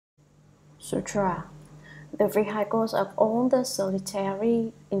Sutra. The vehicles of all the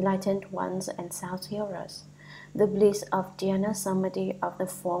solitary enlightened ones and self-healers, the bliss of dhyana samadhi of the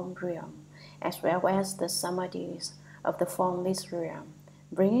form realm, as well as the samadhis of the formless realm,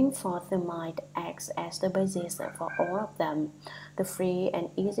 bringing forth the mind acts as the basis for all of them, the free and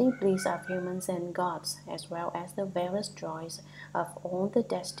easy bliss of humans and gods, as well as the various joys of all the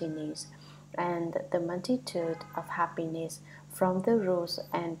destinies, and the multitude of happiness from the rules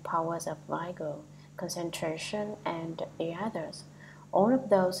and powers of vigor, concentration, and the others. All of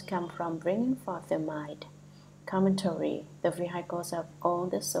those come from bringing forth the mind. Commentary. The vehicles of all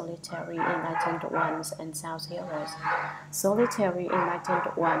the solitary enlightened ones and self-healers. Solitary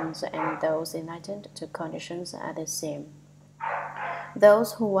enlightened ones and those enlightened to conditions are the same.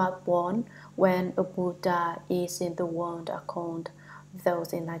 Those who are born when a Buddha is in the world are called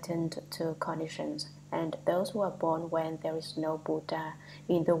those enlightened to conditions, and those who are born when there is no Buddha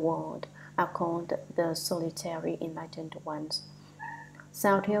in the world are called the solitary enlightened ones.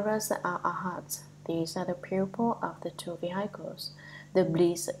 Self-healers are arhats. These are the pupil of the two vehicles, the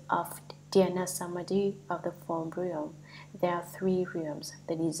bliss of dhyana samadhi of the form realm. There are three realms: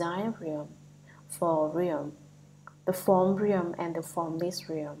 the desire realm, form realm, the form realm, and the formless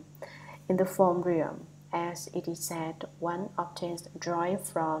realm. In the form realm, as it is said, one obtains joy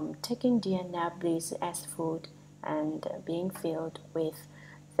from taking dhyana bliss as food and being filled with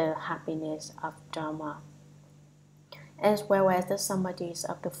the happiness of Dharma, as well as the samadhis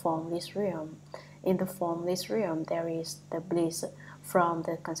of the formless realm. In the formless realm, there is the bliss from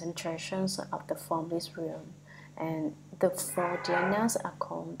the concentrations of the formless realm, and the four dhyanas are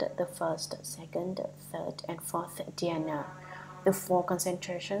called the first, second, third, and fourth dhyana. The four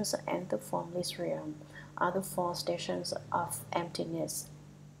concentrations and the formless realm are the four stations of emptiness.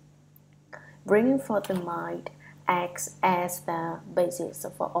 Bringing forth the mind acts as the basis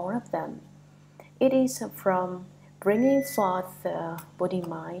for all of them. It is from bringing forth the Bodhi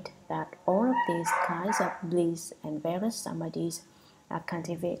mind that all of these kinds of bliss and various samadhis are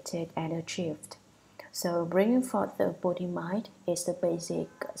cultivated and achieved. So bringing forth the Bodhi mind is the basic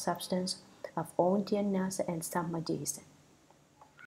substance of all dhyanas and samadhis.